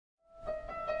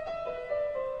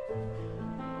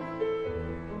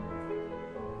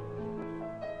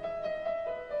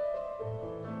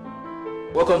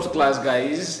Welcome to class,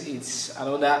 guys. It's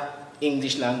another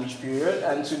English language period,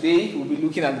 and today we'll be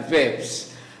looking at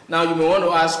verbs. Now, you may want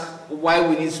to ask why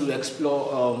we need to explore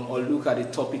or look at a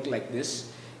topic like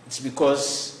this. It's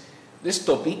because this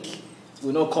topic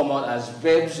will not come out as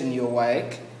verbs in your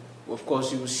WAEC. Of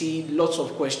course, you will see lots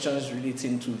of questions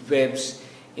relating to verbs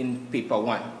in paper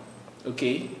 1.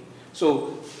 Okay,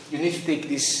 so you need to take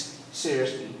this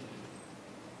seriously.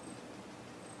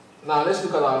 Now let's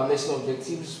look at our lesson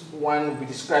objectives. 1, we'll be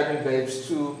describing verbs.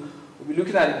 2, we'll be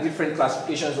looking at the different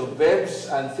classifications of verbs.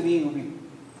 And 3, we'll be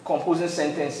composing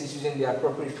sentences using the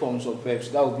appropriate forms of verbs.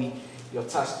 That will be your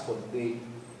task for the day.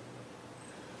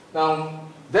 Now,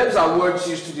 verbs are words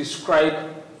used to describe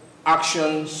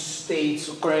actions, states,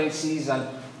 occurrences, and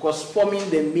of course forming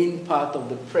the main part of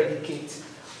the predicate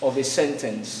of a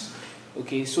sentence.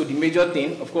 Okay, so the major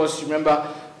thing, of course,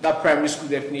 remember that primary school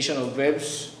definition of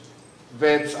verbs.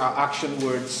 Verbs are action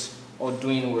words or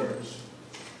doing words.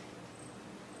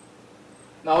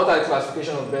 Now, what are the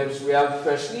classification of verbs? We have,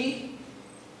 firstly,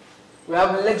 we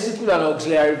have lexical and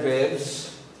auxiliary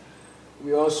verbs.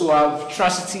 We also have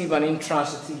transitive and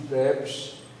intransitive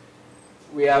verbs.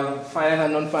 We have finite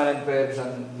and non-finite verbs.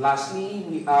 And lastly,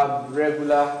 we have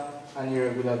regular and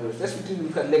irregular verbs. Let's quickly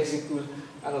look at lexical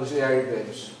and auxiliary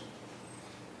verbs.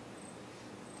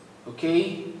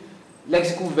 Okay?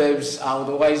 Lexical verbs are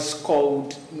otherwise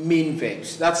called main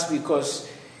verbs. That's because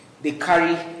they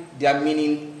carry their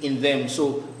meaning in them,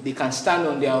 so they can stand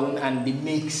on their own and they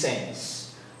make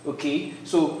sense. Okay,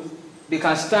 so they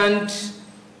can stand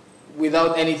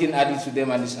without anything added to them,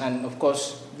 and of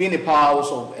course, being a powerhouse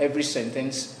of every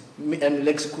sentence,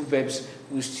 lexical verbs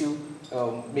will still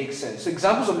make sense. So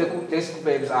examples of lexical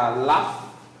verbs are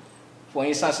laugh. For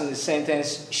instance, in the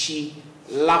sentence, she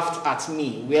laughed at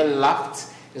me, where laughed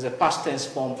is a past tense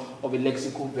form of a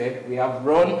lexical verb. We have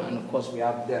run, and of course we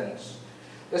have dance.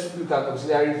 Let's look at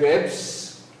auxiliary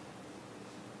verbs.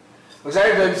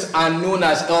 Auxiliary verbs are known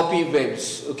as helping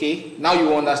verbs. Okay, now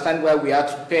you understand why we have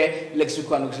to pair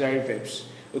lexical and auxiliary verbs.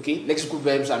 Okay, lexical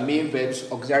verbs are main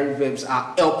verbs, auxiliary verbs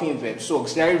are helping verbs. So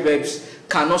auxiliary verbs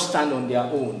cannot stand on their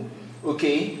own.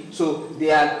 Okay, so they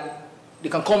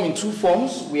can come in two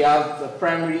forms. We have the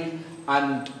primary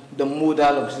and the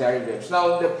modal auxiliary verbs.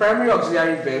 Now, the primary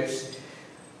auxiliary verbs,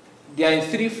 they are in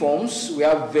 3 forms. We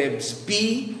have verbs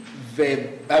be,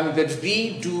 verbs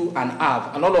be, do, and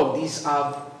have. And all of these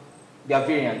have their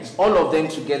variants. All of them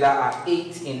together are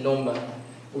 8 in number.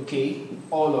 Okay,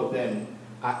 all of them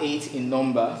are 8 in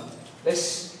number. Let's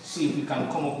see if we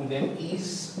can come up with them.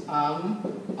 Is,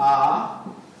 am, are,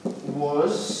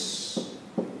 was,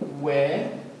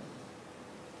 were.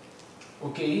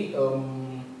 Okay,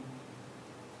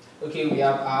 okay, we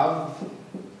have,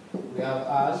 we have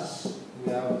as,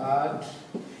 we have had,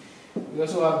 we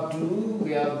also have do,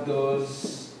 we have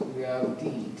does, we have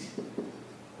did.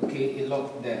 Okay, a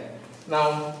lot there.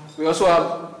 Now, we also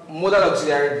have modal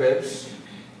auxiliary verbs.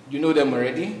 You know them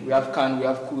already. We have can, we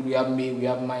have could, we have may, we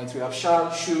have might, we have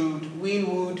shall, should, will,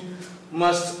 would,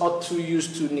 must, ought to,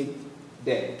 used to, need,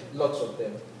 there. Lots of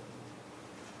them.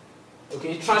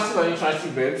 Okay, transitive and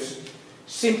intransitive verbs.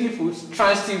 Simply put,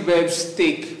 transitive verbs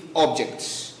take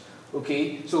objects.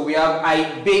 Okay, so we have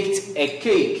I baked a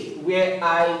cake, where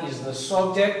I is the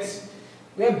subject,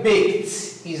 where baked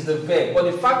is the verb. But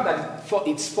the fact that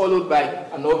it's followed by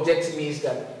an object means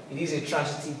that it is a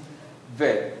transitive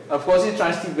verb. Of course,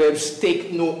 intransitive verbs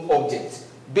take no object.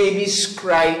 Babies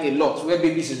cry a lot, where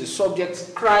babies is the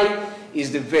subject, cry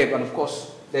is the verb, and of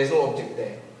course, there is no object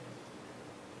there.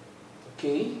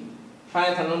 Okay,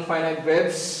 finite and non-finite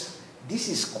verbs. This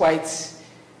is quite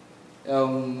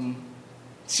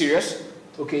serious,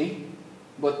 okay?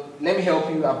 But let me help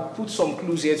you. I've put some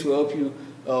clues here to help you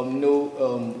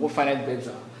know what finite verbs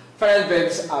are. Finite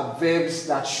verbs are verbs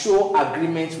that show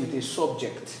agreement with a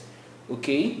subject,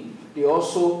 okay? They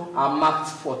also are marked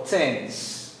for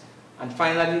tense. And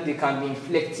finally, they can be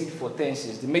inflected for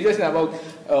tenses. The major thing about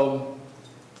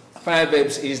finite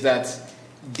verbs is that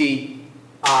they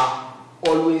are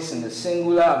always in the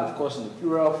singular and of course in the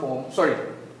plural form, sorry,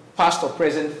 past or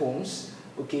present forms,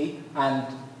 okay, and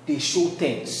they show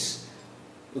tense,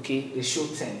 okay, they show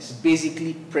tense,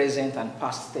 basically present and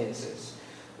past tenses,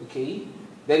 okay.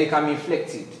 Then they can be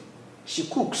inflected. She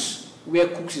cooks, where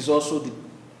cooks is also the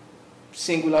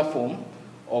singular form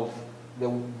of the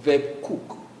verb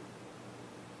cook.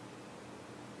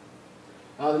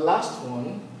 Now the last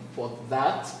one for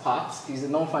that part is the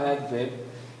non-finite verb.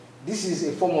 This is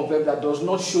a form of verb that does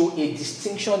not show a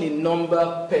distinction in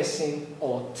number, person,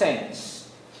 or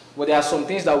tense. But there are some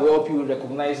things that will help you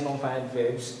recognize non-finite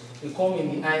verbs. They come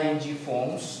in the ing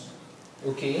forms,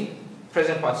 okay?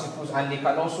 present participles, and they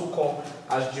can also come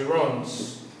as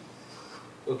gerunds,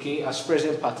 okay, as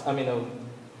present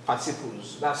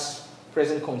participles. That's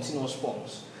present continuous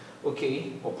forms,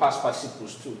 okay, or past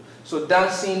participles too. So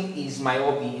dancing is my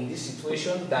hobby in this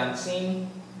situation. Dancing,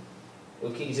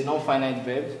 okay, is a non-finite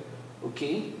verb,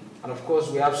 okay, and of course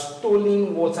we have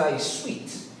stolen water is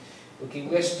sweet, okay,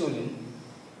 where stolen,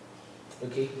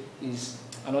 okay, is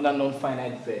another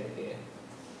non-finite verb here.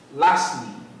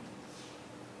 Lastly,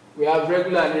 we have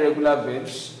regular and irregular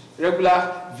verbs.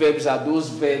 Regular verbs are those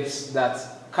verbs that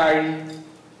carry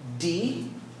D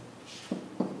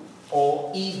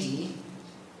or ED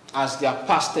as their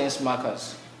past tense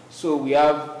markers. So we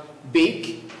have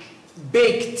bake,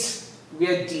 baked,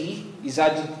 where D is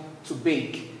added to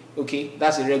bake. Okay,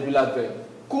 that's a regular verb.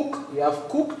 Cook, we have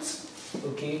cooked.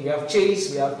 Okay, we have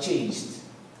chase, we have chased.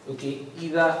 Okay,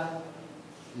 either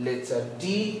letter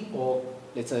D or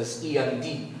letters E and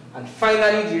D. And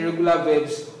finally, the irregular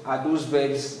verbs are those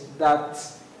verbs that,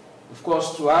 of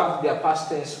course, to have their past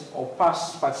tense or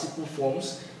past participle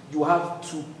forms, you have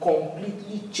to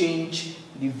completely change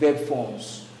the verb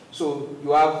forms. So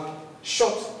you have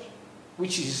short,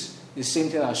 which is the same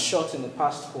thing as short in the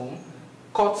past form,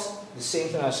 cut, the same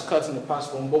thing as cut in the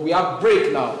past form, but we have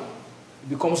break now. It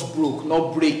becomes broke,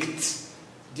 not breaked.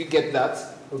 Do you get that?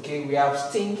 Okay, we have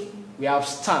stink, we have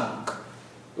stank.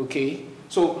 Okay,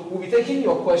 so we'll be taking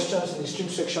your questions in the stream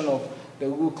section of the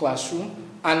Google Classroom,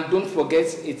 and don't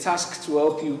forget a task to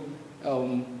help you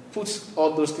put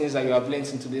all those things that you have learned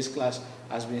in today's class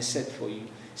has been set for you.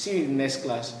 See you in the next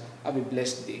class. Have a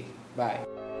blessed day.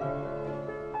 Bye.